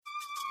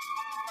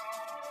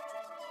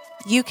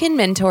You Can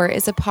Mentor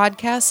is a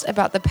podcast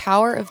about the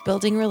power of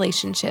building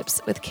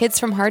relationships with kids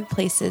from hard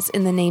places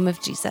in the name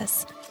of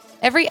Jesus.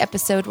 Every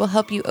episode will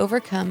help you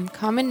overcome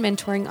common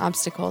mentoring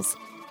obstacles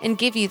and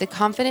give you the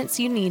confidence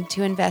you need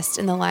to invest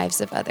in the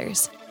lives of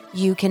others.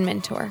 You Can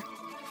Mentor.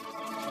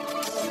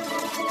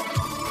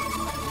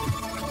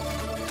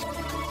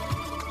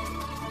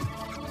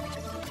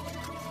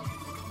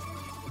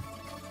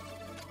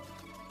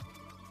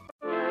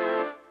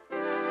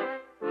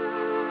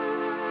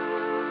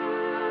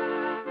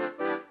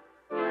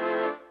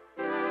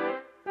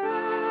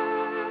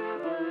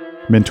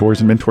 Mentors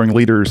and mentoring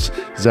leaders,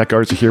 Zach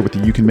Garza here with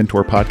the You Can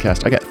Mentor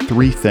podcast. I got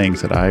 3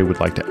 things that I would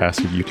like to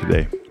ask of you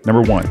today.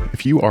 Number 1,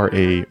 if you are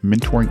a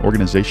mentoring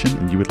organization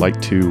and you would like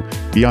to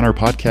be on our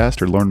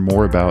podcast or learn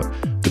more about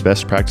the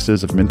best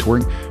practices of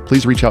mentoring,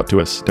 please reach out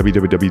to us,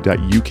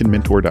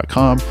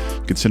 www.youcanmentor.com.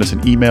 You can send us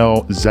an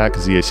email, Zach,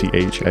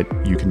 Z-A-C-H, at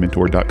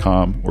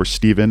youcanmentor.com, or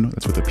Stephen,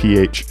 that's with a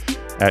P-H,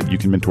 at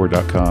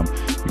youcanmentor.com.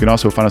 You can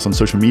also find us on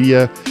social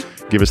media.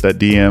 Give us that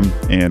DM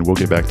and we'll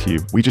get back to you.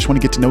 We just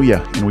want to get to know you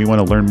and we want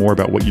to learn more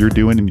about what you're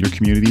doing in your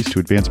communities to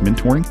advance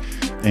mentoring.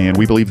 And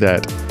we believe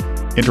that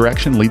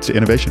interaction leads to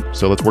innovation.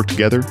 So let's work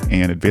together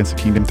and advance the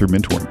kingdom through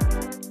mentoring.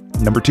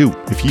 Number 2,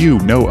 if you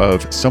know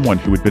of someone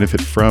who would benefit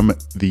from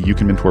the You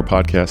Can Mentor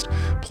podcast,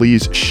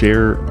 please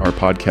share our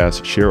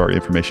podcast, share our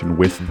information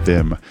with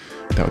them.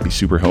 That would be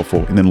super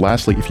helpful. And then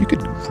lastly, if you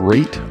could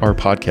rate our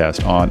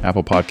podcast on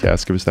Apple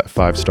Podcasts, give us that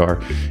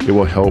 5-star. It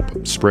will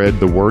help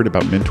spread the word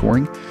about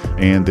mentoring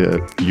and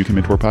the You Can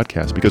Mentor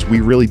podcast, because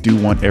we really do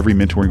want every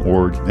mentoring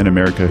org in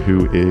America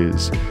who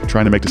is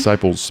trying to make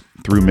disciples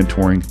through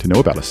mentoring to know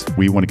about us.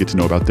 We want to get to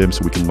know about them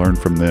so we can learn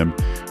from them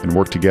and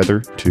work together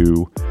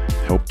to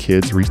help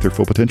kids reach their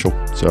full potential.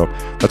 So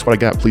that's what I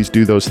got. Please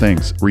do those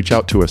things. Reach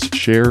out to us,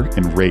 share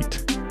and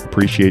rate.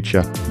 Appreciate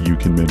you. You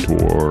Can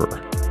Mentor.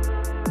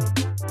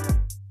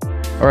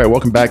 All right,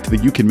 welcome back to the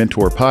You Can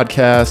Mentor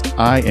podcast.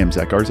 I am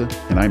Zach Garza,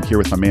 and I'm here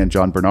with my man,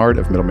 John Bernard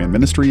of Middleman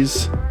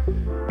Ministries.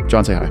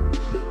 John, say hi.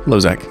 Hello,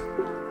 Zach.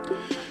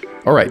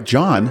 All right,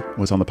 John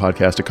was on the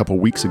podcast a couple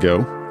weeks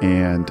ago,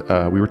 and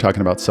we were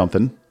talking about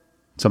something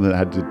that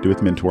had to do with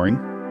mentoring.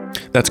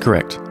 That's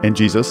correct. And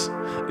Jesus.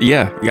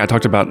 Yeah, I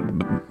talked about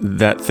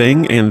that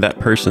thing and that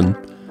person,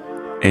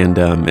 and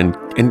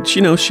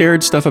you know,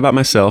 shared stuff about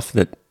myself.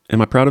 That,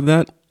 am I proud of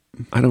that?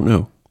 I don't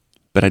know.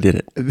 But I did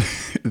it.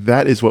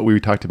 That is what we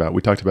talked about.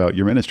 We talked about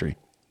your ministry.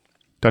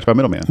 Talked about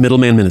Middleman.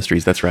 Middleman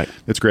Ministries, that's right.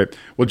 That's great.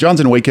 Well, John's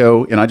in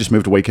Waco, and I just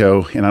moved to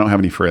Waco, and I don't have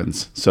any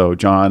friends. So,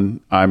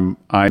 John, I'm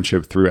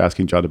shipped through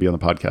asking John to be on the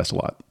podcast a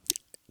lot.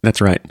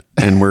 That's right.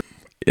 And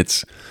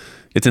it's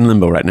in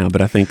limbo right now,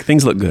 but I think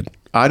things look good.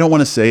 I don't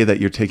want to say that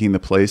you're taking the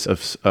place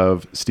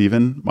of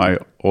Stephen, my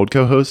old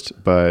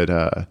co-host, but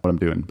what I'm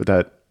doing.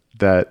 But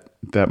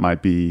that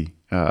might be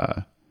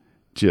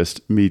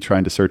just me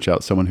trying to search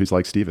out someone who's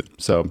like Stephen.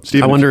 So,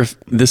 Stephen, I wonder if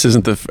this is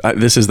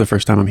the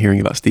first time I'm hearing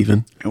about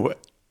Stephen.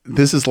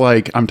 This is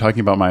like I'm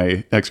talking about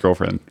my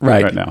ex-girlfriend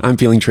right now. I'm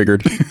feeling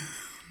triggered.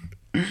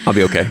 I'll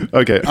be okay.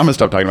 Okay, I'm going to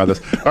stop talking about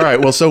this. All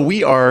right, well, so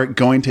we are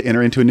going to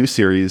enter into a new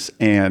series.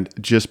 And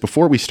just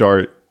before we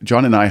start,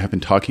 John and I have been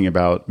talking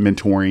about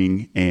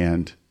mentoring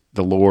and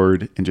the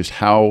Lord and just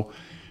how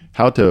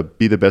to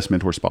be the best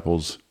mentors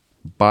possible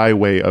by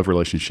way of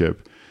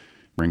relationship.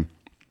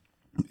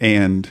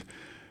 And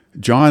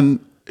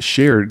John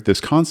shared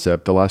this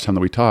concept the last time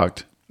that we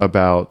talked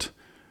about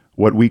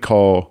what we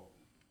call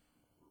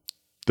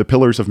the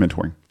pillars of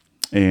mentoring.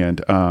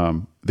 And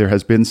there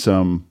has been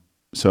some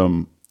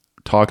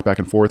talk back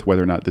and forth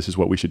whether or not this is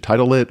what we should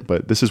title it,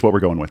 but this is what we're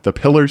going with, the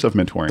pillars of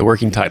mentoring. The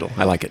working title.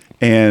 I like it.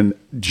 And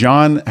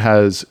John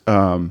has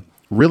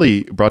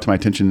really brought to my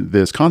attention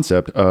this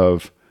concept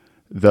of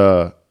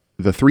the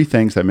 3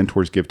 things that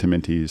mentors give to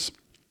mentees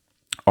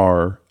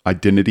are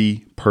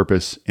identity,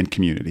 purpose, and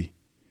community.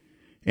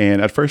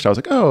 And at first I was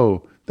like,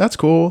 oh, that's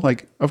cool.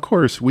 Like, of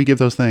course we give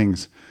those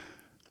things.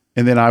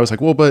 And then I was like,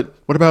 well, but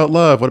what about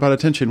love? What about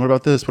attention? What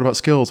about this? What about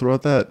skills? What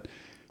about that?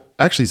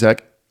 Actually,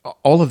 Zach,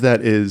 all of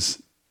that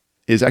is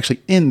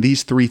actually in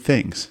these 3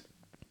 things.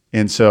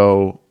 And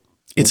so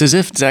it's as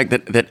if, Zach,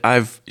 that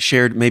I've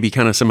shared maybe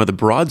kind of some of the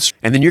broads,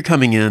 and then you're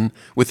coming in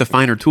with the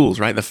finer tools,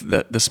 right?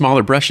 The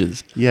smaller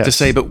brushes to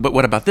say, but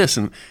what about this?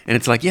 And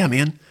it's like, yeah,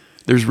 man,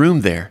 there's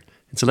room there.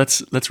 And so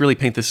let's really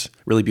paint this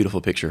really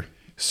beautiful picture.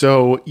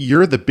 So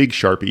you're the big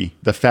Sharpie,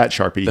 the fat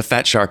Sharpie. The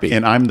fat Sharpie.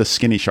 And I'm the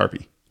skinny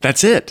Sharpie.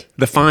 That's it.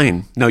 The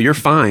fine. No, you're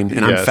fine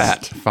and I'm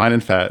fat. Fine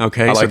and fat.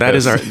 Okay, like so that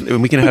is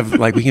we can have,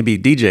 we can be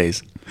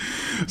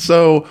DJs.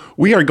 So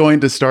we are going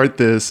to start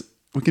this.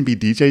 We can be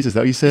DJs. Is that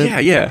what you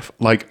said? Yeah.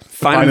 Like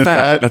fine and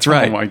fat. That's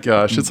right. Oh my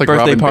gosh. It's like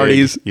birthday Robin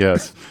parties. Big.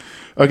 Yes.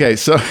 Okay.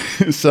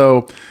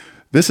 So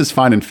this is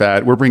Fine and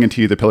Fat. We're bringing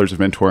to you the pillars of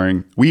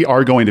mentoring. We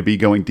are going to be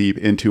going deep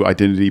into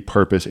identity,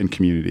 purpose, and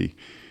community.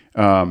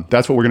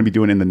 That's what we're going to be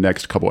doing in the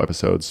next couple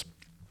episodes.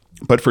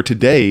 But for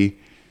today,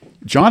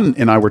 John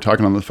and I were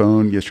talking on the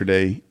phone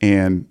yesterday,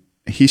 and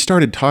he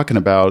started talking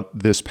about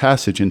this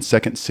passage in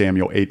 2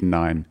 Samuel 8 and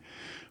 9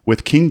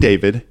 with King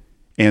David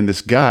and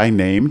this guy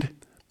named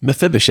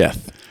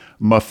Mephibosheth.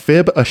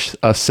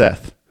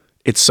 Mephibosheth.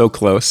 It's so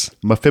close.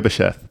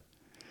 Mephibosheth.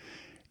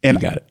 And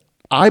You got it.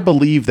 I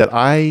believe that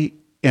I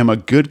am a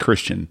good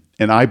Christian,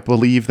 and I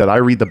believe that I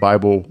read the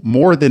Bible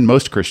more than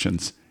most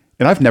Christians.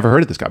 And I've never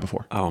heard of this guy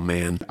before. Oh,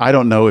 man. I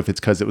don't know if it's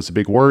because it was a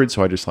big word,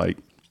 so I just like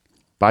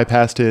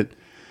bypassed it.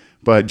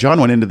 But John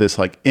went into this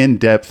like in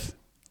depth,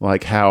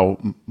 like how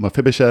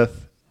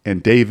Mephibosheth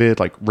and David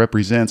like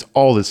represents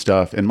all this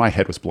stuff, and my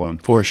head was blown.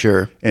 For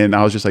sure. And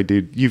I was just like,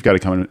 dude, you've got to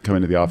come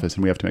into the office,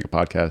 and we have to make a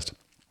podcast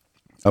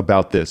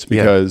about this,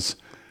 because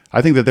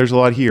I think that there's a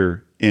lot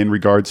here in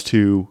regards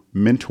to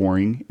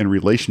mentoring and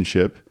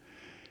relationship.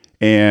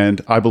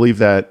 And I believe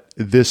that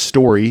this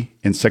story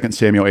in 2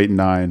 Samuel 8 and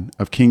 9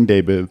 of King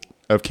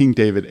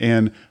David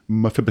and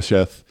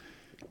Mephibosheth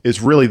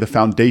is really the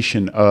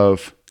foundation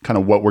of kind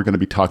of what we're going to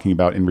be talking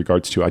about in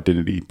regards to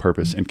identity,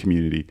 purpose, and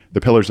community,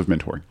 the pillars of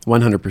mentoring.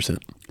 100%.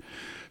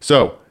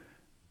 So,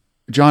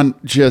 John,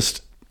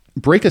 just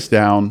break us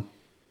down.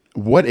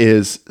 What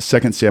is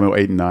 2 Samuel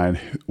 8 and 9?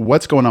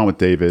 What's going on with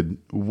David?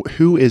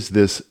 Who is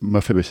this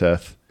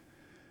Mephibosheth?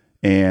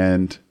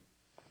 And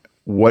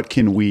what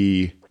can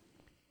we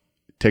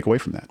take away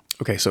from that?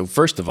 Okay, so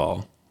first of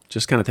all,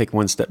 just kind of take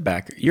one step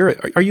back.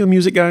 Are you a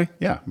music guy?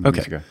 Yeah, I'm a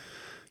music guy.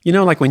 You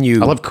know, like when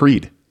you... I love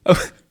Creed.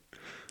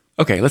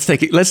 Okay, let's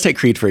take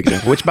Creed for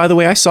example, which, by the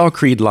way, I saw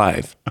Creed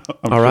live.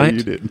 I'm all sure right?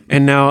 you did.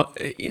 And now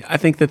I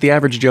think that the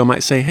average Joe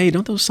might say, hey,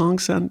 don't those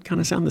songs sound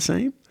the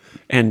same?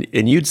 And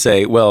you'd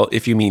say, well,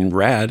 if you mean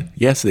rad,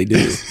 yes, they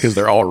do, because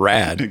they're all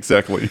rad.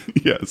 Exactly,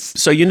 yes.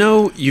 So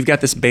you've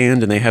got this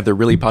band and they have their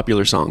really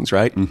popular songs,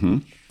 right? Mm-hmm.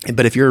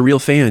 But if you're a real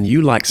fan,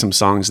 you like some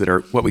songs that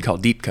are what we call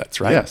deep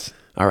cuts, right? Yes.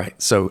 All right,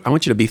 so I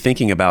want you to be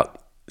thinking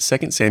about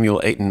 2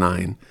 Samuel 8 and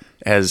 9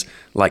 as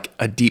like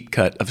a deep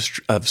cut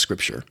of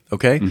Scripture,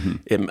 okay? Mm-hmm.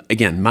 It,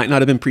 again, might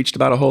not have been preached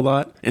about a whole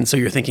lot. And so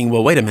you're thinking,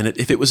 well, wait a minute,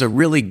 if it was a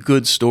really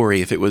good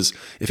story, if it was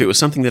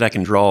something that I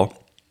can draw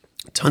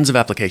tons of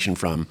application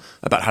from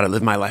about how to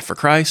live my life for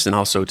Christ and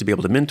also to be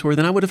able to mentor,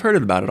 then I would have heard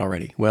about it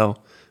already.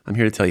 Well, I'm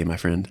here to tell you, my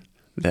friend,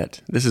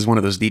 that this is one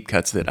of those deep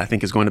cuts that I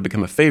think is going to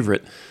become a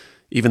favorite,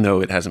 even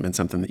though it hasn't been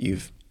something that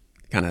you've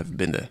kind of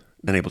been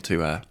able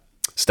to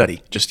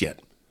study just yet.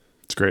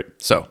 It's great.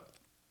 So,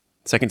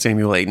 2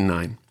 Samuel 8 and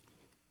 9.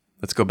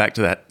 Let's go back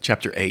to that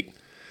chapter 8.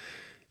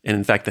 And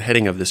in fact, the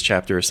heading of this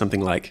chapter is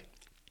something like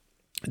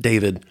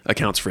David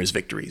accounts for his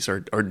victories, or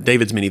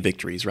David's many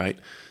victories, right?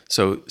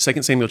 So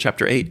 2 Samuel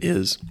chapter 8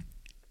 is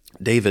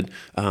David.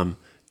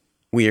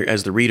 We,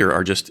 as the reader,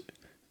 are just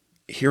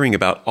hearing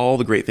about all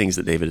the great things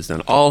that David has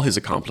done, all his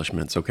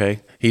accomplishments,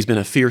 okay? He's been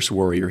a fierce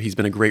warrior. He's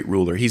been a great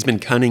ruler. He's been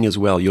cunning as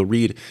well. You'll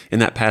read in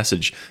that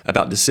passage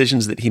about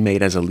decisions that he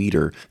made as a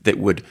leader that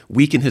would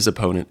weaken his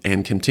opponent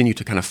and continue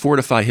to kind of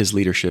fortify his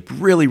leadership.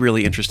 Really,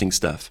 really interesting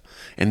stuff.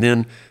 And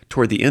then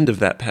toward the end of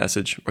that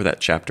passage or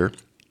that chapter,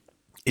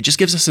 it just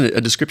gives us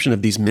a description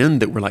of these men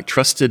that were like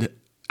trusted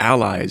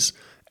allies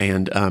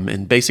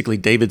and basically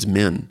David's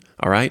men,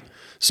 all right?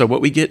 So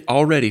what we get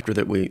already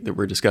that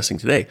we're discussing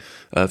today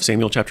of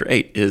Samuel chapter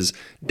 8 is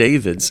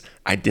David's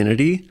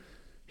identity,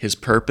 his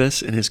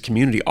purpose, and his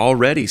community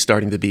already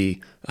starting to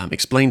be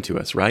explained to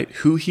us, right?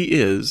 Who he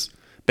is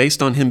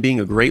based on him being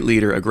a great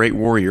leader, a great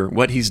warrior,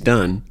 what he's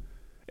done,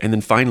 and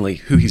then finally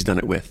who he's done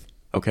it with,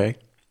 okay?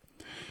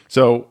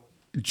 So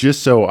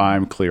just so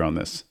I'm clear on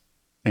this,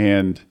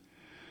 and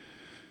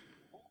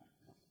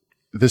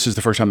this is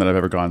the first time that I've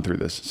ever gone through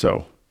this,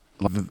 so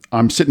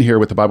I'm sitting here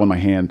with the Bible in my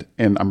hand,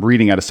 and I'm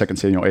reading out of 2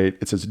 Samuel 8.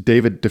 It says,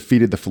 David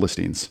defeated the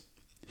Philistines.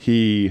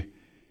 He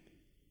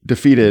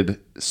defeated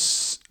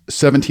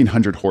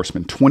 1,700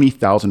 horsemen,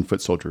 20,000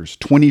 foot soldiers,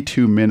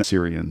 22 men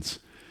Syrians.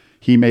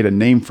 He made a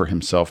name for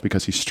himself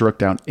because he struck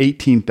down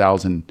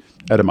 18,000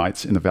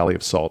 Edomites in the Valley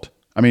of Salt.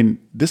 I mean,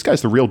 this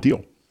guy's the real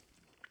deal.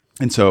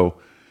 And so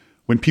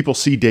when people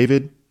see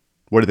David,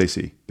 what do they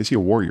see? They see a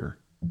warrior.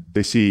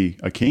 They see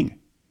a king.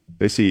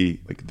 They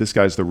see, like, this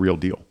guy's the real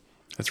deal.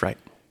 That's right.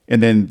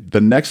 And then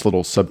the next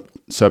little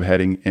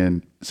subheading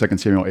in 2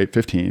 Samuel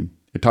 8:15,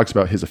 it talks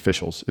about his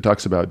officials. It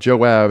talks about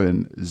Joab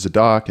and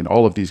Zadok and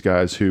all of these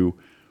guys who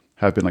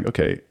have been like,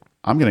 okay,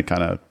 I'm going to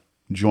kind of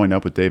join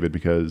up with David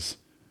because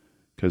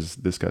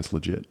this guy's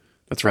legit.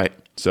 That's right.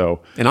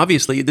 So, and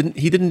obviously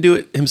he didn't do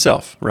it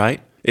himself, right?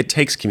 It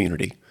takes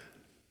community.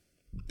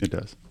 It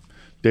does.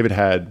 David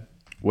had,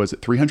 was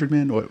it 300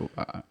 men?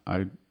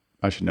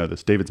 I should know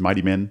this. David's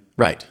mighty men.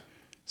 Right.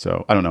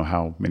 So I don't know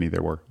how many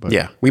there were. But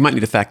yeah, we might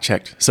need to fact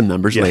check some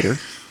numbers later.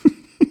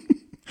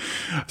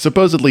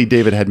 Supposedly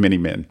David had many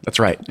men. That's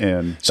right.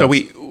 And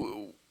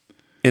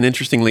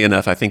interestingly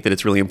enough, I think that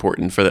it's really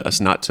important for us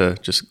not to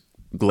just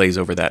glaze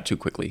over that too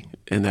quickly.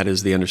 And that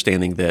is the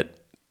understanding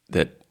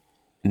that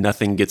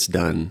nothing gets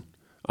done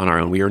on our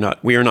own. We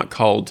are not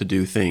called to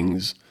do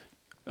things,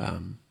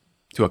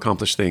 to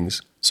accomplish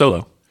things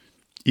solo.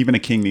 Even a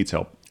king needs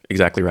help.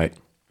 Exactly right.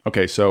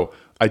 Okay, so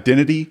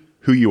identity,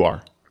 who you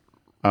are.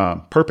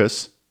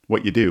 Purpose,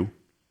 what you do.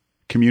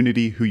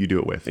 Community, who you do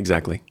it with.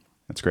 Exactly.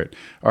 That's great.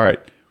 All right.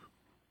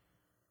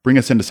 Bring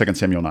us into 2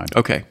 Samuel 9.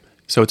 Okay.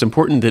 So it's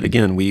important that,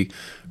 again, we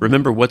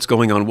remember what's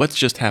going on, what's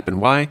just happened.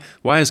 Why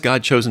has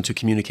God chosen to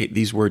communicate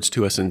these words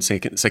to us in 2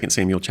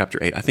 Samuel chapter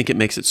 8? I think it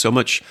makes it so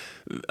much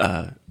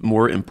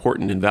more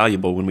important and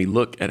valuable when we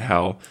look at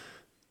how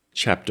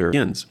chapter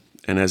ends.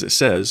 And as it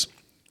says,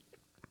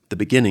 the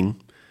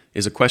beginning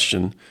is a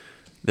question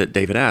that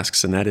David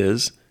asks, and that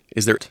is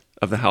there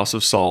of the house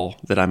of Saul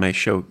that I may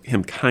show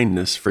him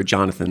kindness for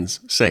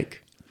Jonathan's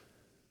sake?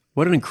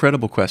 What an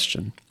incredible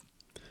question.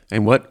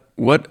 And what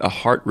a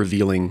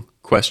heart-revealing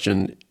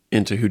question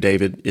into who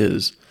David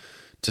is,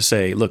 to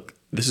say, look,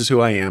 this is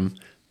who I am,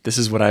 this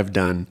is what I've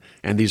done,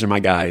 and these are my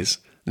guys.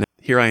 Now,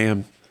 here I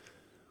am.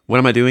 What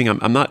am I doing?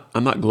 I'm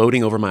not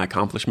gloating over my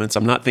accomplishments.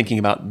 I'm not thinking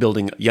about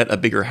building yet a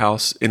bigger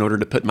house in order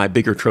to put my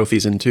bigger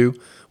trophies into.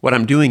 What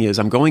I'm doing is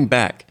I'm going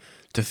back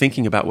to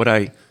thinking about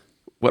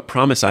what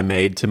promise I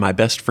made to my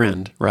best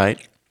friend,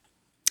 right?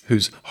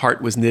 Whose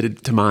heart was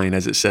knitted to mine,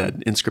 as it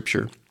said in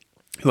Scripture,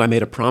 who I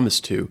made a promise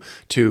to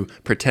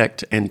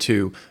protect and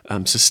to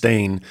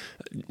sustain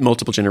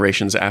multiple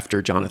generations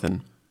after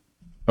Jonathan.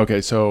 Okay,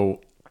 so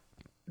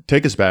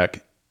take us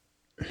back.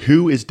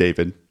 Who is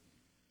David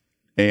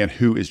and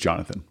who is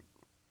Jonathan?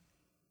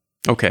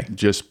 Okay.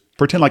 Just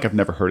pretend like I've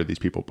never heard of these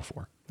people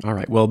before. All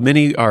right. Well,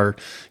 many are,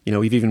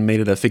 we've even made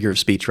it a figure of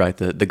speech, right?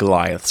 The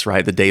Goliaths,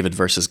 right? The David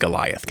versus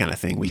Goliath kind of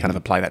thing. We kind of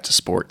apply that to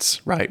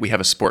sports, right? We have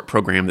a sport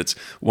program that's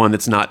one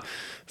that's not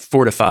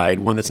fortified,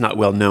 one that's not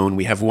well known.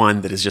 We have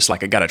one that is just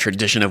like got a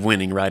tradition of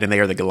winning, right? And they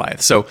are the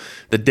Goliath. So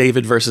the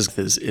David versus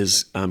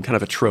is kind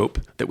of a trope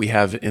that we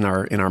have in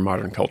our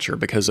modern culture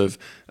because of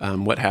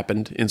what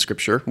happened in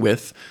Scripture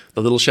with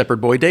the little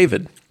shepherd boy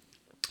David.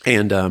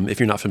 And if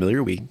you're not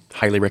familiar, we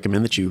highly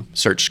recommend that you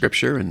search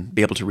Scripture and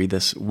be able to read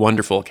this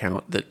wonderful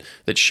account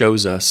that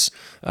shows us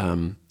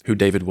who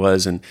David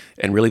was and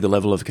really the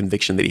level of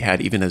conviction that he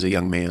had even as a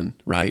young man,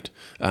 right?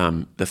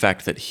 The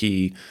fact that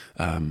he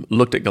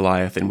looked at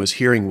Goliath and was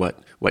hearing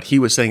what he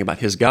was saying about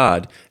his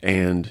God,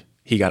 and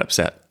he got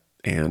upset.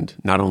 And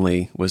not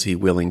only was he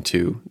willing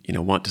to,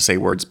 want to say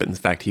words, but in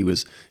fact, he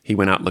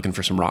went out looking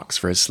for some rocks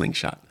for his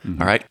slingshot.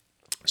 Mm-hmm. All right.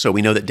 So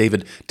we know that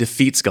David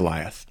defeats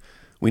Goliath.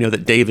 We know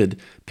that David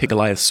picked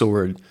Goliath's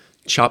sword,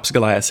 chops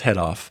Goliath's head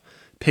off,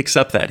 picks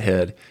up that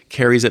head,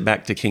 carries it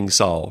back to King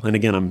Saul. And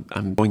again,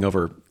 I'm going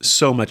over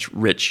so much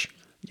rich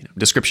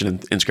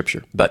description in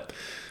Scripture, but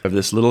of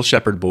this little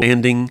shepherd boy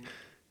standing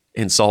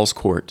in Saul's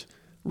court,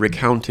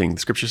 recounting.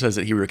 Scripture says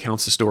that he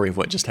recounts the story of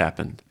what just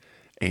happened.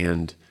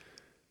 And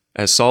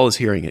as Saul is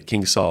hearing it,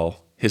 King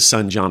Saul, his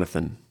son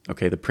Jonathan,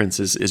 okay, the prince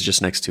is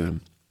just next to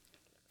him.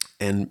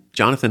 And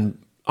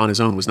Jonathan on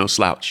his own was no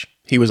slouch.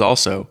 He was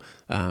also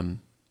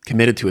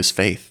committed to his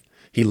faith.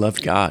 He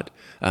loved God.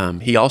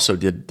 He also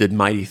did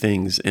mighty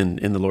things in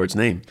the Lord's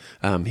name.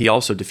 He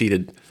also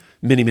defeated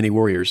many, many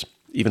warriors,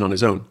 even on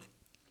his own.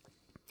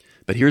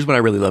 But here's what I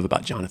really love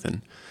about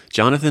Jonathan.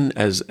 Jonathan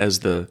as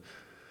the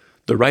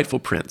rightful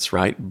prince,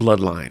 right?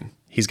 Bloodline.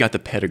 He's got the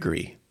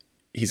pedigree.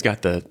 He's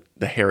got the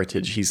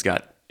heritage. He's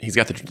got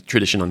the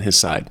tradition on his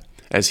side.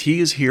 As he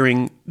is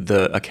hearing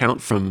the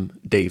account from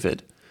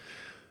David,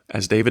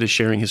 as David is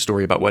sharing his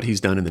story about what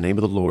he's done in the name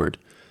of the Lord,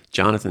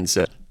 Jonathan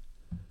said,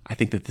 I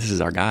think that this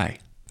is our guy.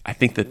 I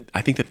think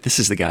that this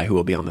is the guy who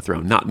will be on the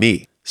throne, not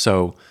me.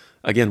 So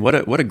again,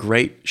 what a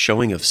great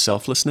showing of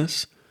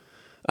selflessness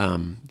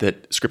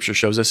that Scripture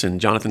shows us in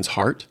Jonathan's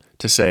heart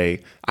to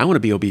say, I want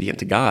to be obedient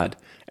to God,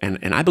 and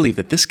I believe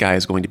that this guy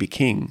is going to be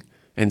king.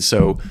 And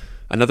so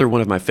another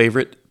one of my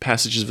favorite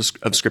passages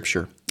of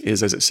Scripture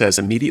is, as it says,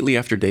 immediately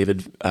after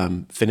David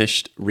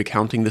finished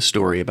recounting the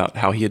story about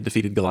how he had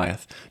defeated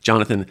Goliath,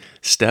 Jonathan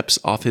steps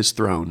off his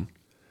throne.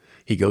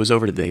 He goes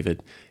over to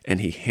David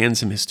and he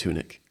hands him his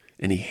tunic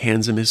and he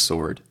hands him his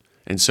sword.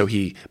 And so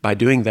by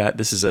doing that,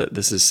 this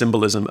is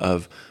symbolism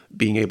of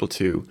being able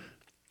to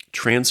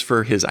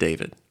transfer his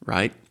David,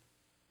 right?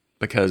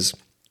 Because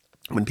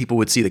when people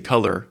would see the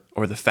color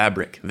or the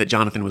fabric that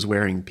Jonathan was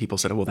wearing, people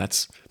said, oh, well,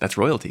 that's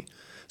royalty.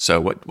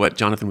 So what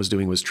Jonathan was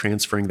doing was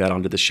transferring that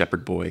onto the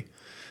shepherd boy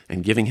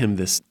and giving him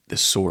this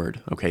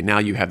sword. Okay, now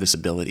you have this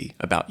ability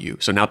about you.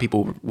 So now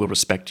people will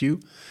respect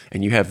you,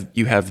 and you have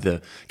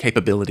the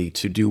capability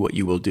to do what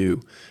you will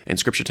do. And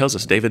Scripture tells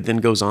us David then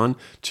goes on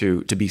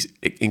to be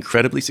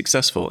incredibly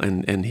successful,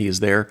 and he is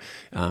there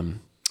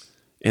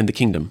in the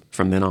kingdom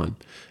from then on.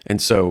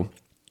 And so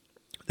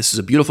this is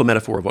a beautiful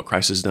metaphor of what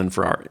Christ has done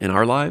in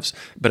our lives,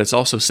 but it's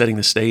also setting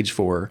the stage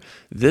for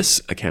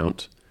this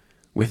account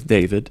with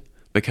David,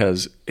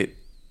 because it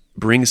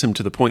brings him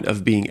to the point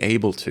of being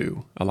able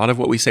to. A lot of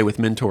what we say with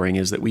mentoring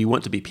is that we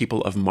want to be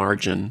people of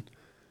margin.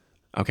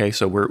 Okay,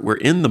 so we're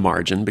in the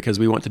margin because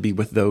we want to be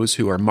with those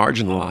who are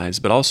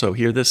marginalized, but also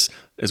hear this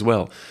as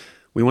well.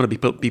 We want to be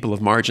people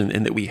of margin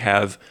in that we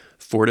have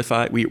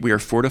fortified, we are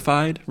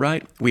fortified,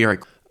 right? We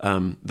are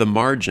the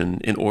margin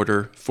in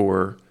order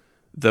for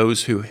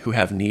those who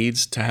have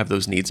needs to have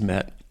those needs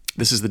met.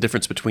 This is the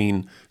difference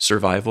between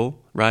survival,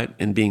 right,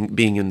 and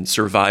being in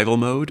survival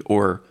mode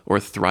or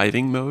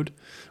thriving mode.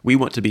 We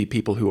want to be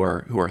people who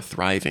are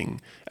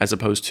thriving, as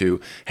opposed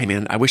to, hey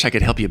man, I wish I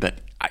could help you, but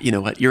you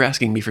know what? You're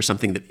asking me for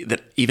something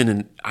that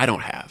even I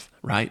don't have,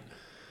 right?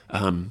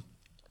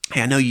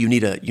 hey, I know you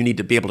need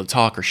to be able to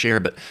talk or share,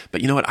 but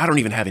you know what? I don't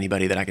even have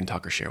anybody that I can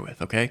talk or share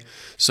with, okay?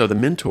 So the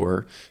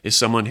mentor is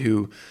someone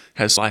who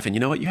has life, and you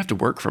know what? You have to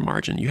work for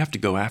margin. You have to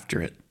go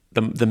after it.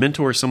 The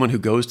mentor is someone who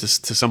goes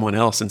to someone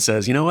else and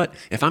says, you know what?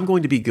 If I'm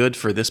going to be good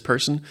for this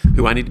person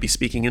who I need to be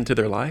speaking into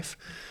their life,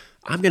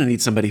 I'm going to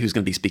need somebody who's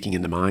going to be speaking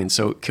into mine.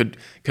 So could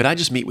I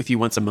just meet with you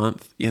once a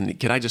month, and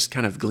could I just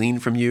kind of glean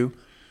from you?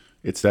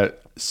 It's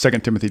that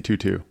 2 Timothy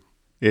 2:2.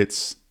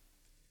 It's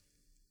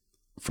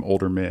from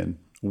older men.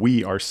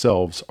 We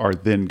ourselves are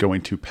then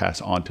going to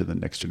pass on to the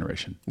next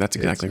generation. That's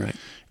exactly right.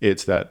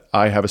 It's that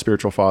I have a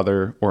spiritual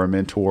father or a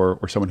mentor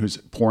or someone who's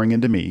pouring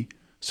into me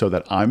so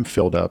that I'm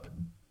filled up,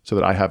 so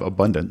that I have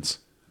abundance.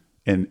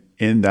 And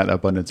in that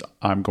abundance,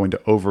 I'm going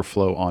to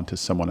overflow onto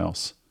someone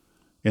else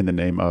in the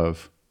name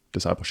of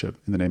discipleship,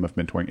 in the name of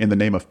mentoring, in the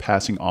name of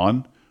passing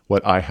on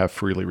what I have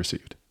freely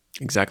received.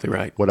 Exactly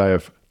right. What I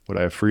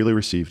have freely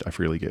received, I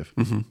freely give.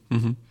 Mm-hmm,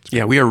 mm-hmm.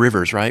 Yeah, we are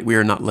rivers, right? We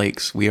are not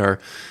lakes. We are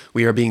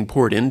being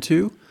poured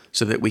into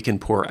so that we can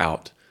pour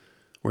out.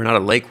 We're not a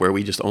lake where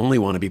we just only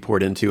want to be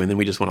poured into and then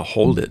we just want to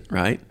hold it,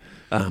 right?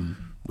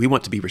 We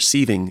want to be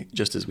receiving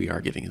just as we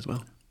are giving as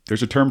well.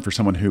 There's a term for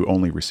someone who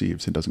only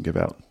receives and doesn't give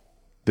out.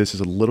 This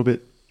is a little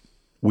bit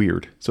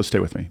weird, so stay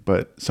with me.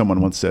 But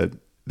someone once said,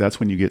 that's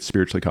when you get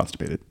spiritually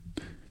constipated.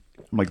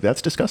 I'm like,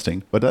 that's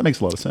disgusting, but that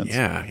makes a lot of sense.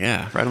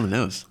 Yeah, right on the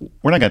nose.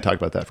 We're not going to talk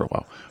about that for a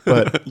while,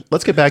 but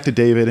let's get back to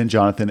David and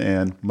Jonathan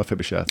and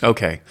Mephibosheth.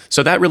 Okay,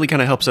 so that really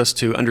kind of helps us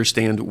to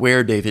understand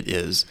where David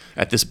is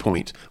at this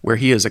point, where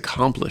he is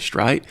accomplished,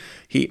 right?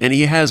 He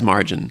has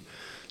margin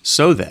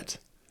so that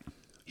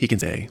he can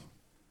say,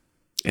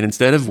 and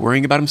instead of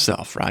worrying about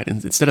himself, right,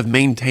 and instead of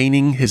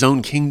maintaining his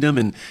own kingdom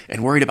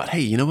and worried about, hey,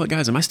 you know what,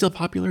 guys, am I still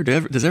popular?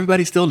 Does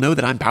everybody still know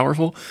that I'm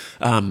powerful?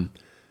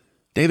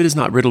 David is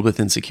not riddled with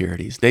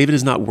insecurities. David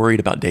is not worried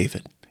about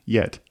David.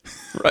 Yet.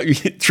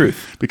 Right.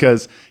 Truth.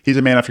 Because he's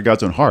a man after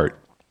God's own heart,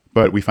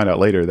 but we find out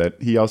later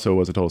that he also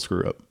was a total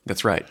screw up.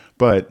 That's right.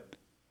 But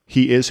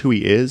he is who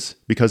he is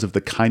because of the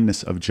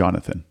kindness of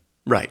Jonathan.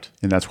 Right.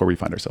 And that's where we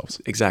find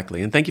ourselves.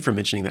 Exactly. And thank you for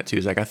mentioning that too,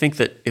 Zach. I think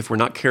that if we're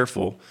not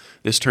careful,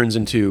 this turns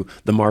into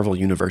the Marvel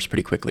universe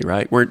pretty quickly,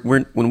 right?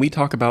 When we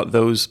talk about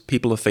those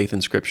people of faith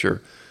in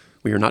Scripture,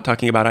 we are not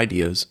talking about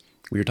ideas.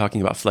 We are talking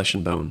about flesh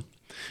and bone.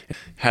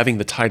 Having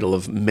the title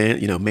of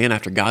man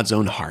after God's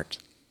own heart.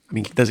 I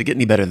mean, does it get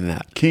any better than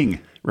that? King.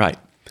 Right.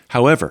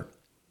 However,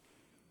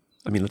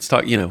 I mean, let's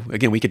talk,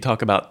 again, we could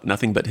talk about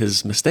nothing but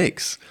his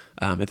mistakes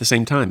at the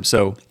same time.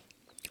 So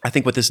I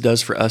think what this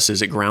does for us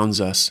is it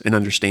grounds us in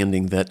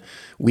understanding that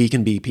we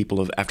can be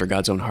people after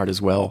God's own heart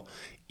as well,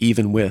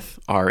 even with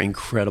our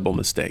incredible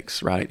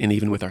mistakes, right? And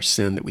even with our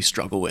sin that we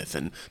struggle with,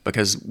 and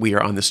because we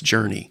are on this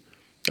journey.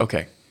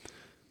 Okay.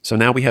 So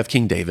now we have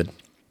King David,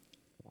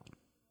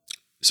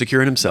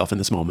 secure in himself in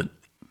this moment.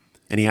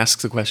 And he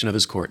asks the question of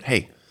his court,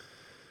 hey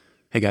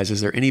guys,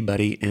 is there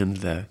anybody in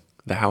the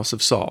house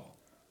of Saul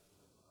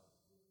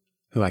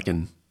who I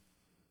can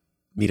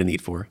meet a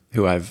need for,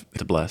 who I've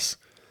to bless?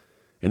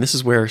 And this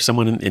is where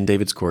someone in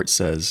David's court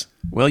says,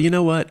 well, you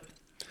know what?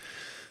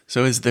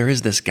 So there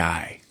is this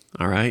guy,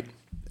 all right?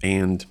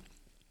 And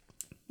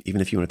even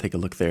if you want to take a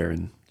look there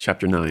in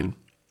chapter 9,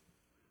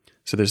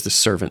 so there's this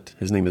servant.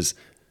 His name is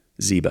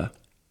Ziba.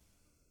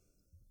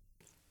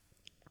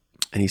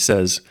 And he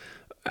says,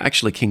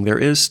 actually, King, there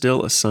is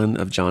still a son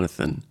of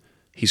Jonathan.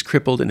 He's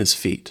crippled in his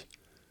feet.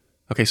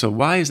 Okay, so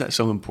why is that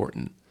so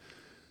important?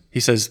 He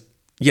says,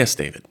 yes,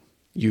 David,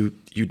 you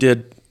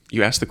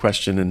asked the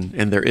question,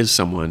 and there is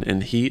someone,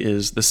 and he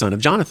is the son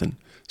of Jonathan.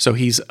 So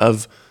he's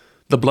of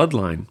the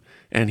bloodline,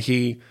 and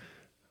he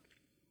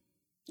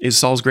is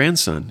Saul's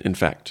grandson, in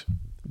fact.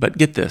 But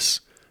get this,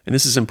 and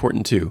this is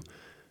important too.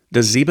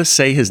 Does Ziba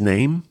say his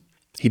name?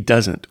 He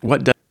doesn't.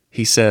 What does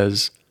he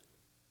says?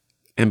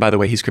 And by the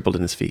way, he's crippled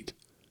in his feet.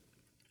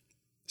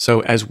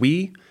 So as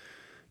we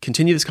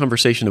continue this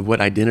conversation of what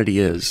identity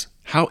is,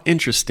 how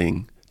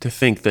interesting to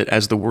think that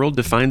as the world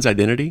defines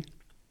identity,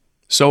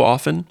 so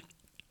often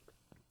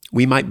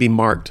we might be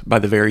marked by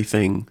the very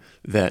thing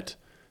that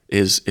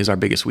is our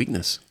biggest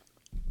weakness.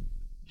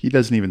 He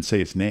doesn't even say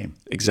his name.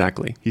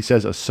 Exactly. He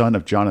says a son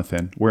of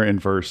Jonathan. We're in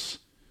verse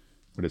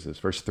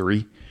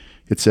 3.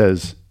 It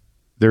says,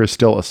 there is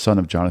still a son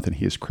of Jonathan.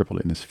 He is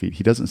crippled in his feet.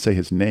 He doesn't say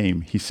his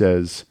name. He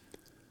says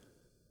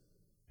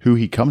who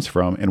he comes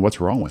from and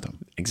what's wrong with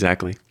him.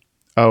 Exactly.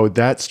 Oh,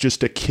 that's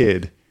just a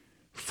kid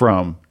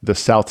from the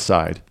South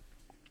Side.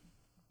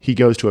 He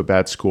goes to a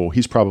bad school.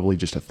 He's probably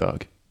just a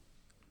thug.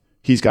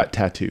 He's got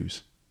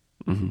tattoos.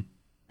 Mm-hmm.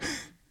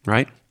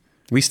 Right?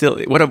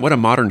 What a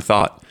modern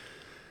thought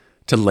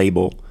to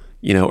label,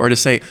 or to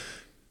say,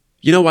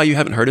 why you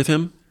haven't heard of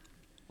him?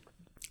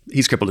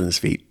 He's crippled in his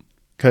feet.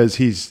 Because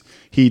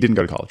he didn't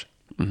go to college.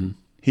 Mm-hmm.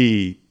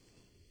 He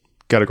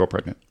got a girl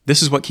pregnant.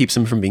 This is what keeps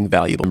him from being a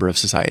valuable member of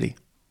society.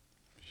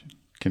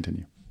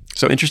 Continue.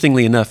 So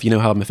interestingly enough,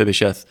 how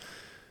Mephibosheth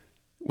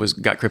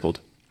got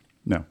crippled?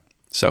 No.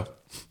 So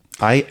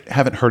I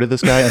haven't heard of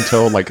this guy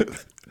until like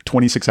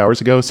 26 hours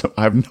ago, so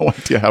I have no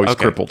idea how he's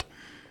crippled.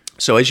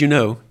 So as you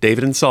know,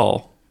 David and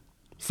Saul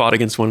fought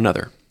against one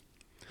another.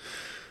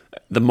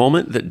 The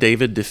moment that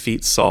David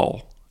defeats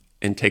Saul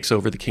and takes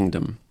over the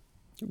kingdom,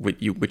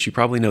 which you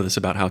probably know this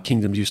about how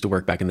kingdoms used to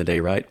work back in the day,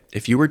 right?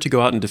 If you were to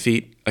go out and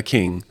defeat a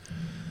king,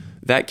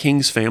 that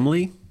king's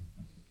family,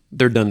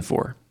 they're done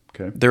for.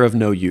 Okay. They're of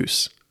no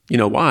use. You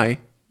know why?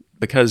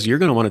 Because you're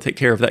going to want to take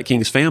care of that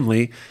king's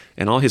family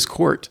and all his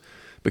court,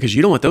 because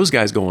you don't want those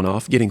guys going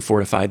off, getting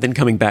fortified, then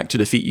coming back to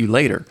defeat you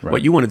later. Right.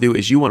 What you want to do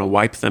is you want to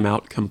wipe them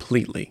out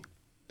completely.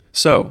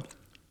 So,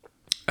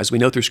 as we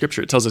know through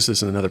Scripture, it tells us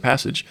this in another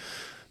passage,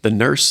 the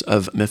nurse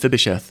of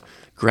Mephibosheth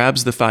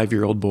grabs the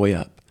 5-year-old boy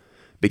up,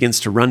 begins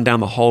to run down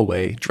the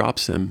hallway,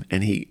 drops him,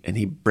 and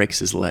he breaks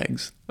his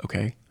legs.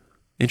 Okay?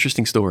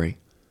 Interesting story.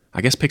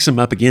 I guess picks him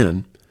up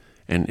again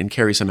and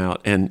carries him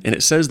out. And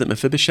it says that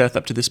Mephibosheth,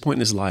 up to this point in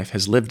his life,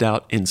 has lived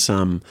out in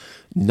some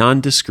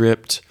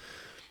nondescript,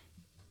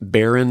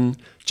 barren,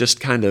 just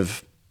kind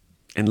of,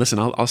 and listen,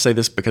 I'll say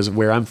this because of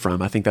where I'm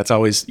from. I think that's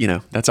always,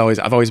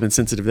 I've always been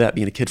sensitive to that,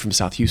 being a kid from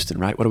South Houston,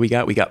 right? What do we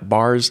got? We got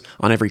bars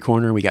on every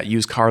corner. We got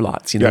used car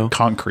lots, Yeah,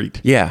 concrete.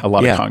 Yeah. A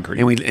lot of concrete.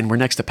 And we're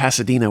next to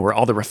Pasadena where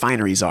all the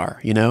refineries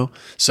are,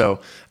 So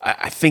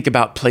I think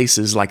about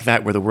places like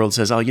that where the world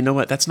says, oh, you know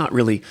what? That's not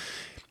really,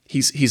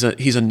 he's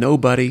a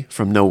nobody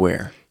from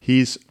nowhere.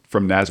 He's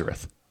from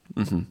Nazareth.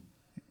 Mm-hmm.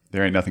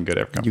 There ain't nothing good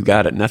ever comes. You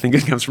got it. Nothing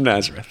good comes from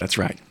Nazareth. That's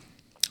right.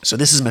 So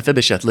this is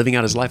Mephibosheth living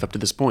out his life up to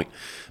this point.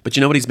 But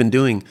you know what he's been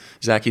doing,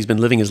 Zach? He's been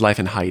living his life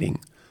in hiding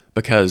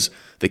because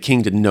the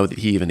king didn't know that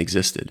he even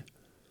existed.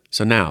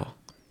 So now,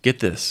 get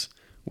this.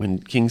 When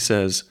king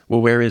says, well,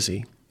 where is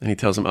he? And he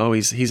tells him, oh,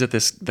 he's at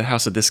the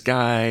house of this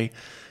guy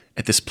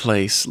at this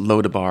place,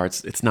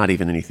 Lodabar. It's not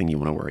even anything you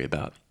want to worry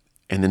about.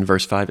 And then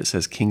verse 5, it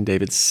says, King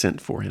David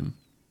sent for him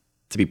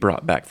to be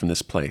brought back from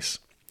this place.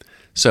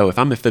 So if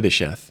I'm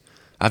Mephibosheth,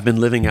 I've been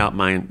living out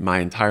my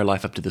entire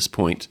life up to this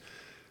point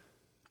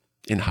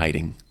in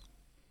hiding.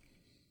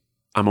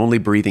 I'm only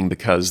breathing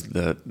because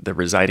the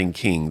residing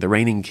king, the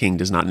reigning king,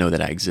 does not know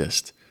that I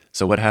exist.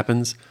 So what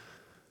happens?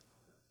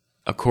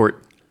 A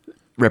court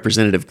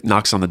representative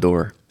knocks on the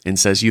door and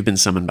says, you've been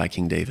summoned by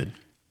King David.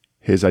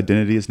 His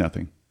identity is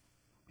nothing.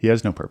 He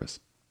has no purpose.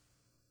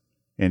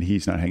 And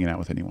he's not hanging out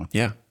with anyone.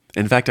 Yeah.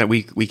 In fact,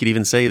 we could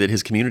even say that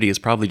his community is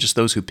probably just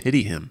those who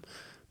pity him,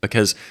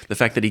 because the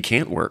fact that he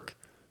can't work,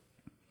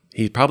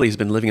 he probably has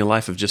been living a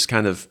life of just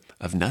kind of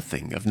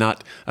nothing, of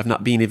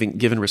not being even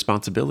given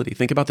responsibility.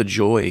 Think about the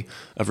joy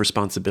of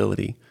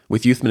responsibility.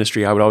 With youth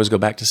ministry, I would always go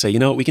back to say,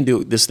 we can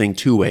do this thing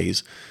 2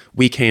 ways.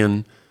 We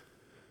can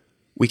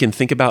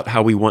think about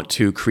how we want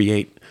to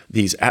create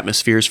these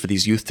atmospheres for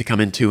these youth to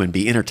come into and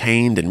be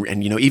entertained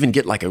and even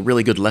get like a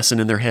really good lesson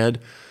in their head.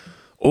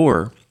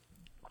 Or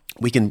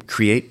we can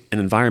create an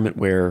environment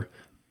where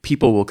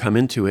people will come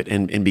into it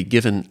and be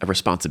given a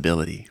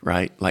responsibility,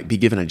 right? Like be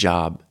given a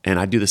job. And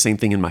I do the same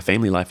thing in my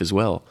family life as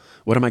well.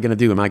 What am I going to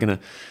do? Am I going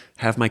to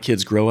have my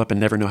kids grow up and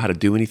never know how to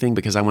do anything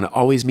because I want to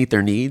always meet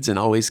their needs and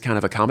always kind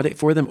of accommodate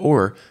for them?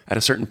 Or at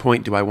a certain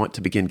point, do I want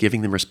to begin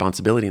giving them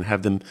responsibility and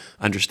have them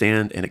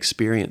understand and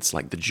experience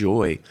like the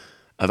joy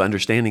of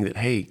understanding that,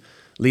 hey,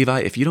 Levi,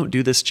 if you don't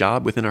do this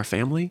job within our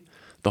family,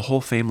 the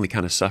whole family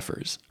kind of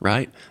suffers,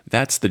 right?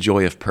 That's the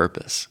joy of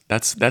purpose.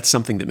 That's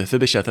something that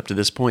Mephibosheth up to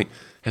this point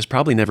has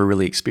probably never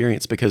really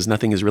experienced because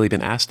nothing has really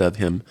been asked of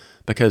him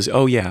because,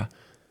 oh yeah,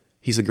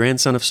 he's the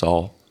grandson of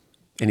Saul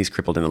and he's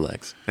crippled in the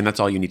legs. And that's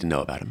all you need to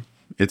know about him.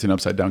 It's an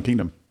upside down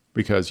kingdom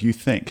because you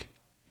think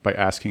by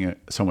asking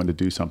someone to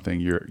do something,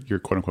 you're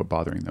quote unquote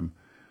bothering them.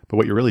 But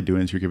what you're really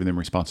doing is you're giving them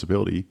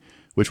responsibility,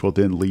 which will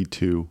then lead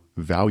to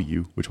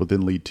value, which will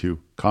then lead to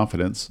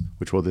confidence,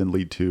 which will then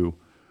lead to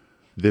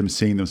them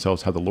seeing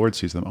themselves how the Lord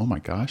sees them. Oh my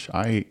gosh,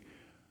 I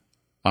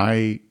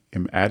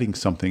am adding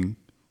something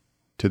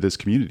to this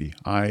community.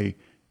 I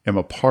am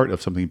a part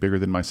of something bigger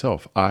than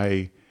myself.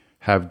 I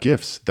have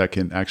gifts that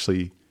can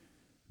actually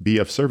be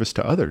of service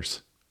to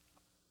others.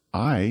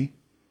 I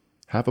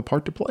have a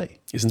part to play.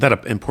 Isn't that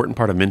an important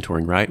part of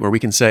mentoring, right? Where we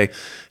can say,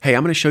 hey,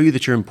 I'm going to show you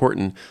that you're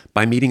important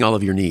by meeting all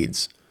of your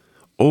needs.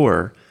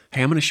 Or,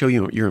 hey, I'm going to show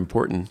you you're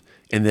important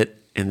and that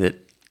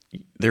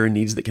there are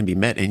needs that can be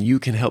met and you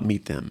can help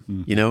meet them.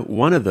 Mm-hmm.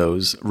 One of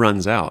those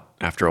runs out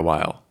after a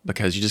while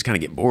because you just kind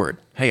of get bored.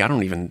 Hey, I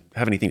don't even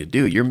have anything to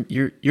do.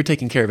 You're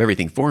taking care of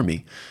everything for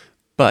me.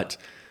 But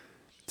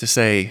to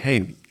say,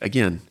 hey,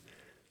 again,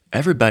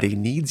 everybody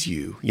needs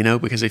you,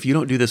 because if you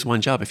don't do this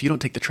one job, if you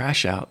don't take the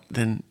trash out,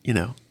 then,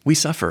 we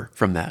suffer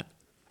from that.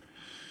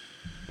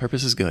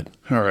 Purpose is good.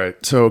 All right.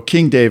 So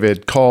King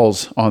David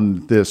calls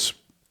on this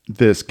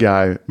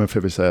guy,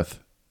 Mephibosheth,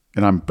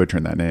 and I'm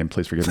butchering that name,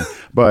 please forgive me,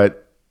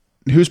 but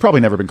who's probably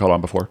never been called on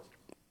before.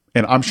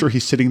 And I'm sure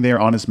he's sitting there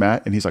on his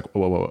mat and he's like,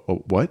 whoa,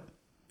 what?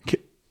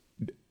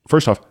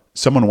 First off,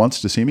 someone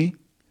wants to see me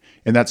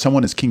and that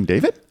someone is King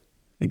David?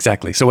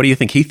 Exactly. So what do you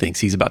think he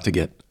thinks he's about to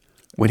get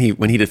when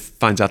he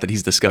finds out that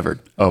he's discovered?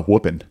 A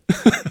whooping.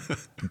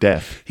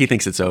 Death. He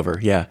thinks it's over.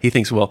 Yeah. He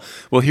thinks, well,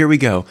 here we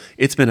go.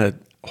 It's been a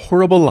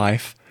horrible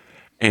life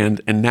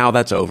and now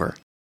that's over.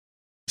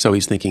 So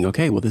he's thinking,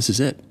 okay, well, this is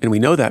it. And we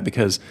know that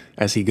because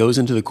as he goes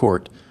into the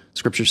court,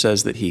 Scripture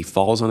says that he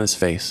falls on his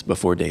face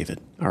before David,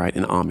 all right,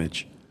 in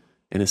homage.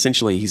 And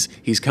essentially,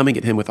 he's coming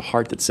at him with a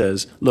heart that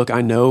says, look,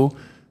 I know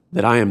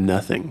that I am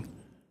nothing,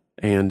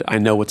 and I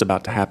know what's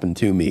about to happen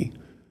to me.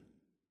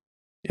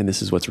 And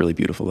this is what's really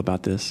beautiful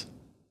about this.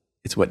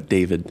 It's what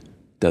David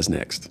does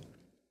next.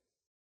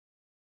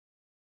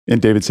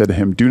 And David said to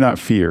him, "Do not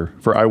fear,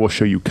 for I will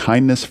show you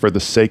kindness for the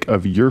sake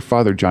of your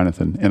father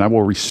Jonathan, and I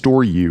will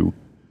restore you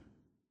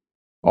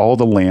all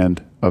the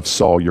land of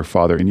Saul your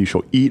father, and you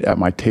shall eat at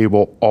my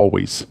table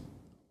always."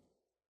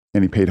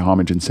 And he paid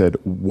homage and said,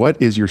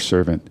 "What is your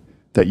servant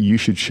that you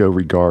should show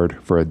regard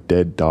for a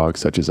dead dog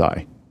such as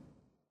I?"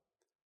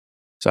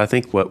 So I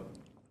think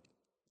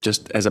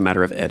just as a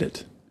matter of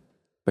edit,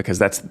 because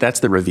that's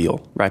the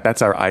reveal, right?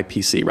 That's our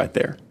IPC right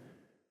there.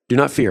 Do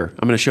not fear.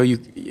 I'm going to show you,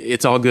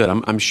 it's all good.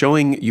 I'm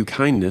showing you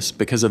kindness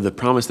because of the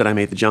promise that I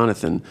made to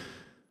Jonathan.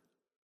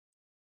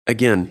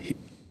 Again,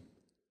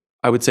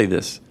 I would say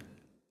this.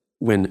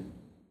 When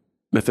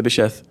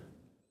Mephibosheth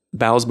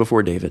bows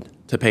before David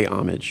to pay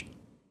homage,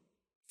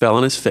 fell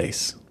on his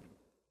face,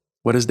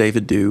 what does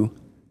David do?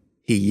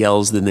 He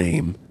yells the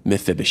name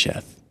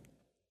Mephibosheth.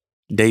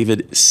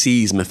 David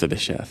sees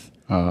Mephibosheth.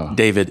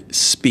 David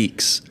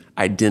speaks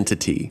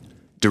identity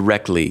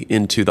directly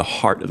into the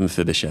heart of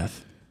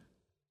Mephibosheth.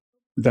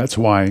 That's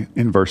why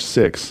in verse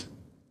 6,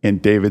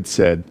 and David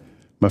said,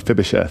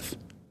 "Mephibosheth."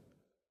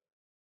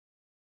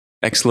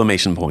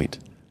 Exclamation point.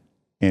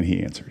 And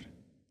he answered.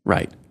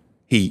 Right.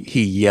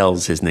 He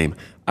yells his name.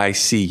 I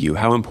see you.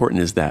 How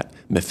important is that?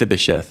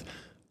 Mephibosheth.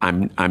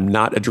 I'm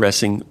not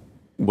addressing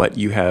what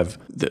you have,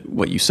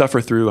 what you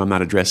suffer through. I'm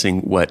not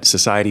addressing what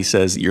society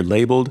says that you're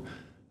labeled.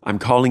 I'm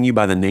calling you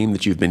by the name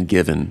that you've been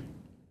given.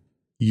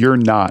 You're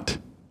not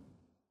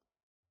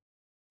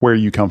where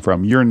you come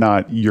from. You're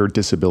not your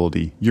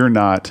disability. You're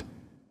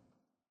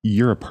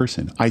a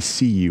person. I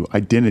see you.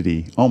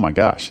 Identity. Oh my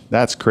gosh.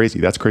 That's crazy.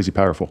 That's crazy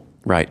powerful.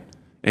 Right.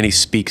 And he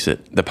speaks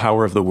it. The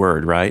power of the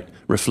word, right?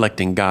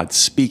 Reflecting God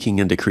speaking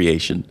into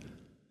creation.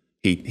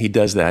 He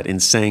does that in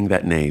saying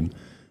that name,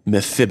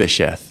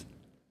 Mephibosheth.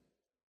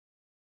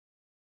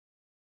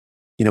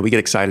 You know, we get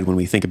excited when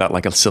we think about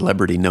like a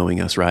celebrity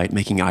knowing us, right?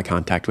 Making eye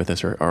contact with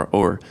us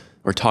or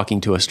talking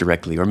to us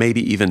directly, or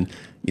maybe even,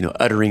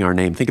 uttering our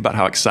name. Think about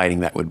how exciting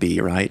that would be,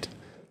 right?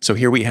 So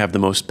here we have the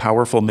most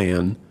powerful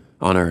man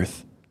on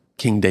earth,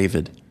 King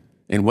David.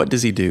 And what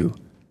does he do?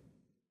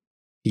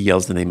 He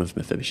yells the name of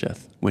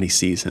Mephibosheth when he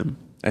sees him,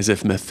 as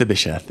if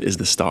Mephibosheth is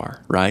the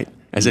star, right?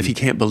 As if he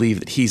can't believe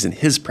that he's in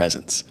his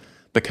presence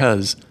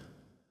because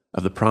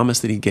of the promise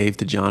that he gave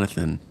to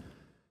Jonathan.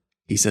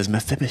 He says,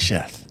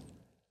 Mephibosheth,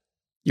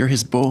 you're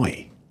his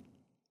boy.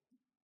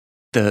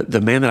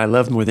 The man that I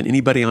loved more than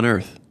anybody on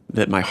earth,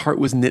 that my heart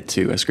was knit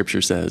to, as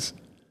Scripture says,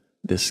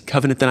 this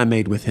covenant that I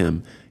made with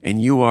him,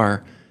 and you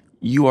are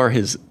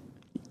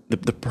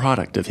the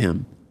product of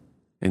him.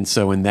 And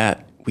so in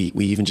that, we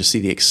even just see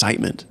the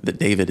excitement that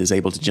David is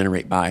able to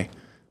generate by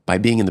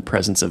being in the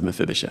presence of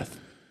Mephibosheth.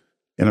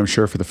 And I'm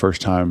sure for the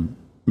first time,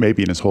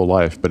 maybe in his whole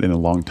life, but in a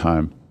long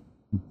time,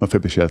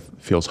 Mephibosheth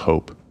feels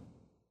hope.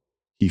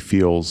 He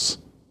feels,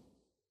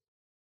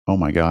 oh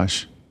my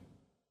gosh,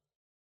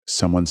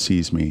 someone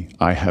sees me.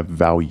 I have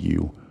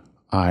value.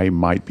 I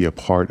might be a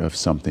part of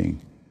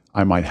something.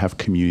 I might have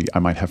community. I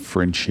might have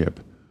friendship.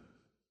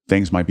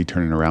 Things might be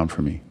turning around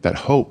for me. That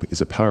hope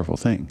is a powerful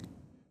thing.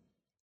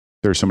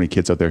 There are so many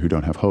kids out there who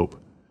don't have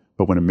hope.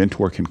 But when a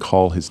mentor can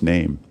call his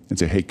name and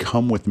say, hey,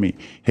 come with me.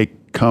 Hey,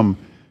 come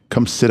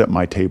sit at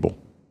my table.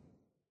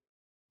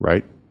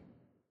 Right?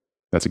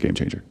 That's a game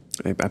changer.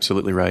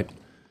 Absolutely right.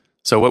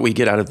 So what we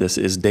get out of this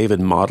is David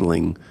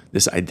modeling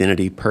this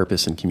identity,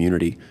 purpose, and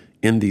community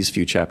in these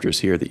few chapters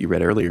here that you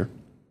read earlier.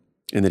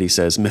 And that he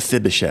says,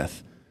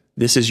 Mephibosheth,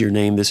 this is your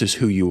name, this is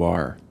who you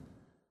are.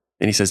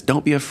 And he says,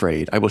 don't be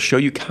afraid. I will show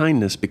you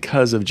kindness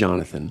because of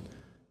Jonathan.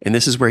 And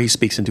this is where he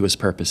speaks into his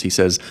purpose. He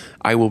says,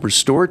 I will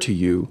restore to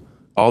you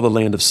all the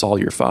land of Saul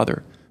your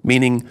father.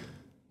 Meaning,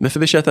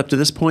 Mephibosheth, up to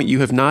this point,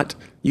 you've had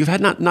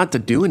not to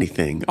do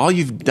anything. All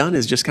you've done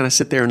is just kind of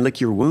sit there and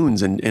lick your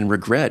wounds and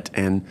regret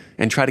and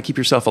try to keep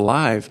yourself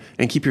alive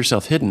and keep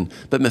yourself hidden.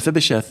 But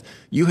Mephibosheth,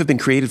 you have been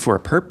created for a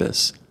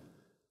purpose.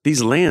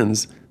 These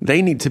lands,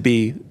 they need to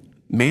be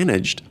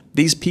managed.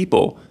 These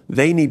people,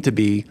 they need to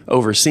be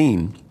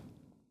overseen.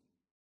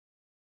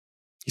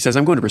 He says,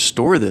 I'm going to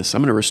restore this.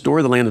 I'm going to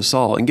restore the land of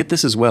Saul. And get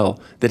this as well,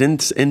 that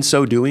in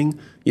so doing,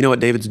 you know what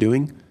David's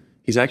doing?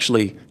 He's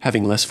actually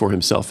having less for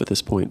himself at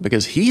this point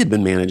because he had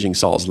been managing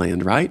Saul's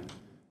land, right?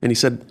 And he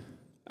said,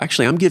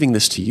 actually, I'm giving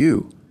this to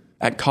you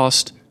at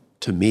cost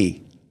to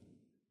me.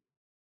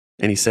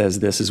 And he says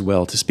this as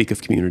well to speak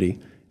of community,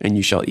 and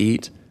you shall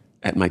eat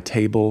at my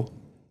table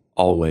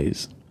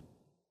always.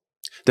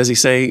 Does he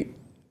say,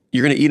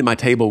 you're going to eat at my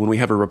table when we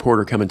have a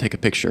reporter come and take a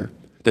picture?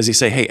 Does he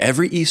say, hey,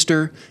 every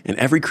Easter and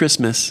every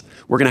Christmas,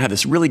 we're going to have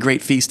this really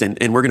great feast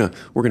and we're going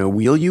to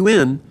wheel you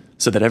in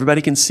so that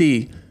everybody can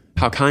see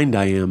how kind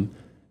I am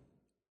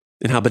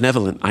and how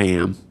benevolent I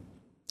am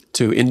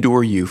to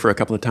endure you for a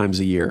couple of times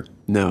a year?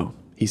 No.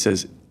 He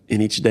says,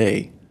 in each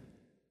day,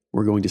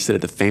 we're going to sit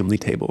at the family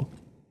table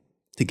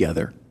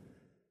together,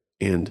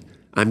 and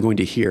I'm going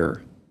to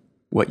hear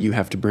what you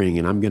have to bring,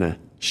 and I'm going to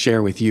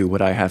share with you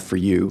what I have for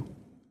you,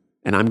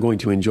 and I'm going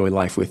to enjoy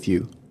life with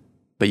you.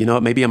 But you know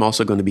what? Maybe I'm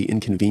also going to be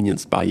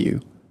inconvenienced by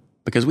you,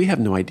 because we have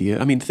no idea.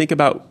 I mean, think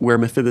about where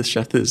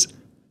Mephibosheth's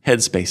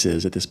headspace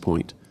is at this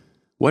point.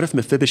 What if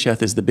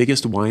Mephibosheth is the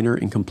biggest whiner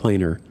and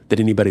complainer that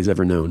anybody's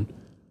ever known?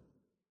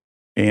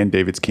 And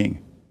David's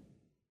king.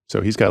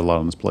 So he's got a lot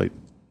on his plate.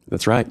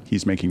 That's right.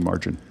 He's making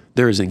margin.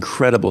 There is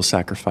incredible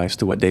sacrifice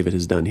to what David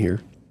has done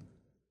here.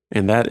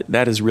 And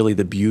that is really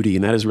the beauty,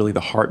 and that is really the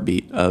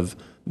heartbeat of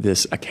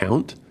this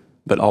account,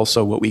 but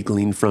also what we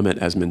glean from it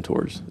as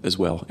mentors as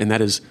well. And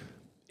that is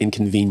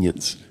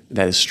inconvenience,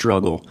 that is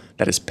struggle,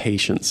 that is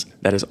patience,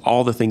 that is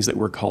all the things that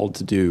we're called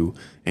to do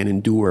and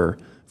endure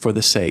for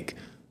the sake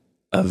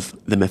of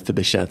the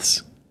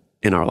Mephibosheths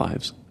in our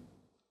lives.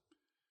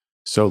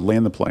 So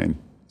land the plane.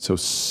 So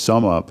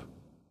sum up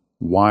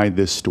why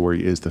this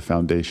story is the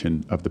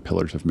foundation of the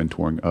pillars of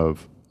mentoring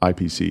of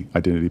IPC,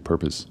 identity,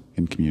 purpose,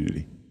 and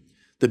community.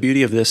 The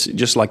beauty of this,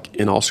 just like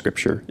in all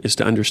scripture, is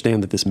to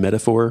understand that this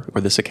metaphor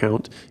or this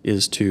account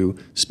is to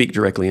speak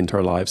directly into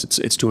our lives.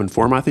 It's to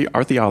inform our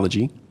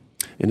theology,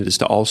 and it is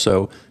to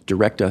also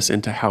direct us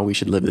into how we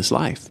should live this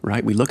life,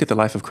 right? We look at the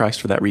life of Christ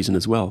for that reason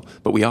as well,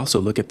 but we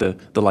also look at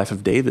the life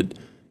of David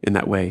in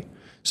that way.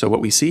 So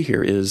what we see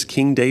here is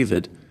King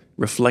David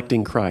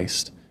reflecting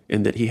Christ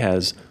in that he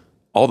has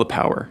all the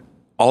power,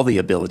 all the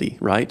ability,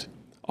 right?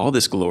 All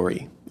this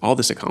glory, all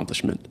this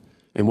accomplishment.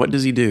 And what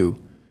does he do?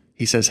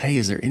 He says, hey,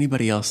 is there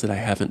anybody else that I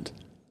haven't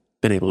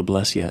been able to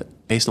bless yet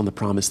based on the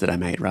promise that I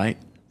made, right?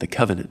 The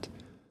covenant.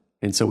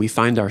 And so we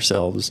find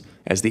ourselves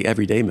as the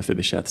everyday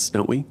Mephibosheths,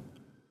 don't we?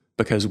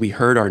 Because we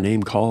heard our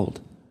name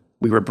called.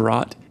 We were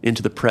brought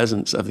into the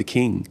presence of the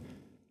king.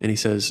 And he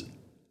says,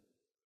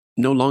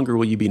 no longer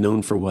will you be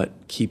known for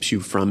what keeps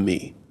you from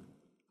me.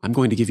 I'm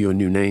going to give you a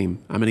new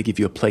name. I'm going to give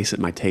you a place at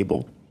my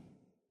table.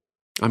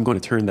 I'm going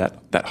to turn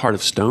that heart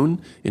of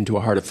stone into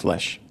a heart of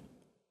flesh.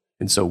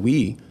 And so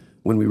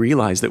when we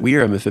realize that we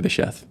are a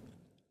Mephibosheth,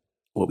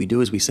 what we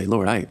do is we say,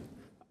 Lord,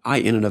 I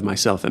in and of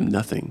myself am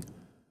nothing,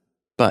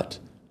 but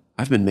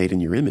I've been made in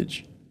your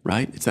image,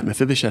 right? It's that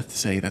Mephibosheth to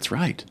say, that's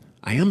right.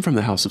 I am from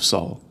the house of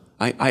Saul.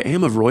 I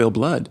am of royal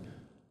blood.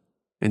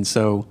 And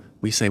so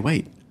we say,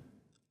 wait,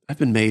 I've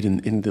been made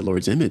in the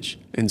Lord's image.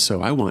 And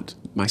so I want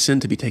my sin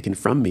to be taken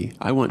from me.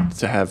 I want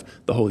to have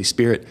the Holy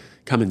Spirit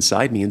come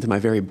inside me, into my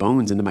very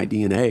bones, into my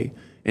DNA,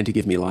 and to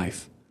give me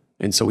life.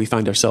 And so we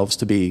find ourselves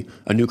to be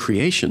a new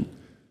creation.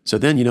 So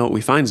then, you know, what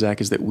we find,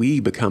 Zach, is that we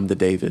become the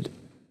David,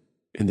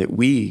 and that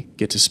we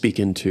get to speak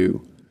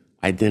into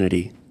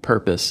identity,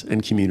 purpose,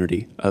 and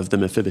community of the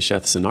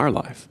Mephibosheths in our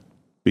life.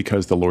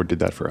 Because the Lord did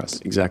that for us.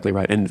 Exactly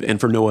right. And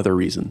for no other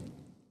reason.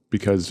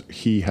 Because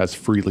he has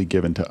freely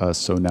given to us,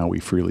 so now we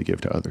freely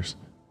give to others.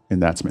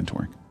 And that's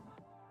mentoring.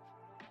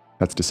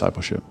 That's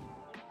discipleship.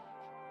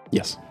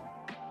 Yes.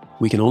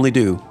 We can only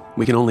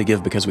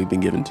give because we've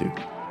been given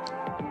to.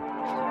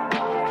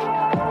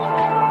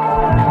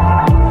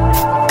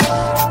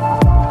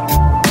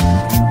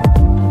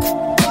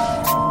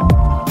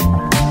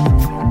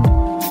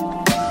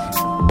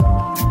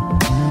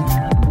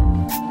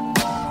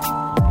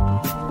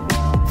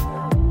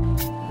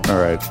 All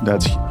right,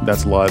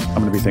 that's a lot. I'm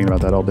going to be thinking about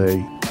that all day.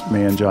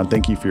 Man, John,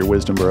 thank you for your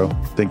wisdom, bro.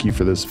 Thank you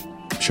for this,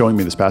 showing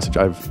me this passage.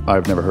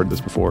 I've never heard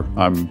this before.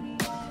 I'm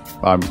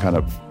kind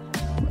of,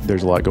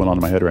 there's a lot going on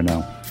in my head right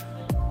now.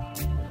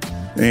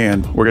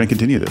 And we're going to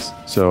continue this.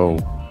 So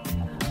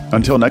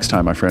until next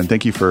time, my friend,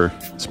 thank you for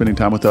spending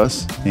time with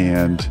us.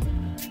 And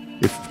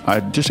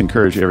I just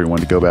encourage everyone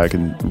to go back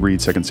and read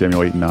 2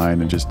 Samuel 8 and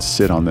 9 and just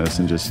sit on this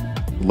and just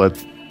let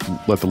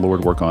the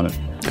Lord work on it.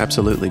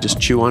 Absolutely. Just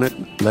chew on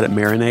it, let it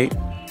marinate,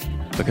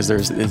 because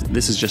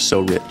this is just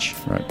so rich.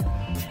 Right.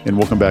 And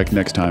we'll come back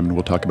next time and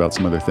we'll talk about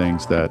some other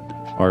things that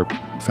are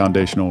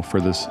foundational for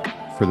this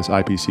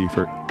IPC,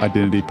 for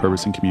identity,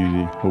 purpose, and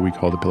community, what we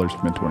call the pillars of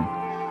mentoring.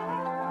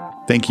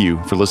 Thank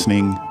you for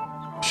listening.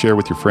 Share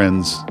with your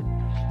friends.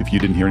 If you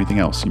didn't hear anything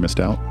else, you missed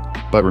out.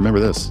 But remember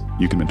this,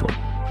 you can mentor.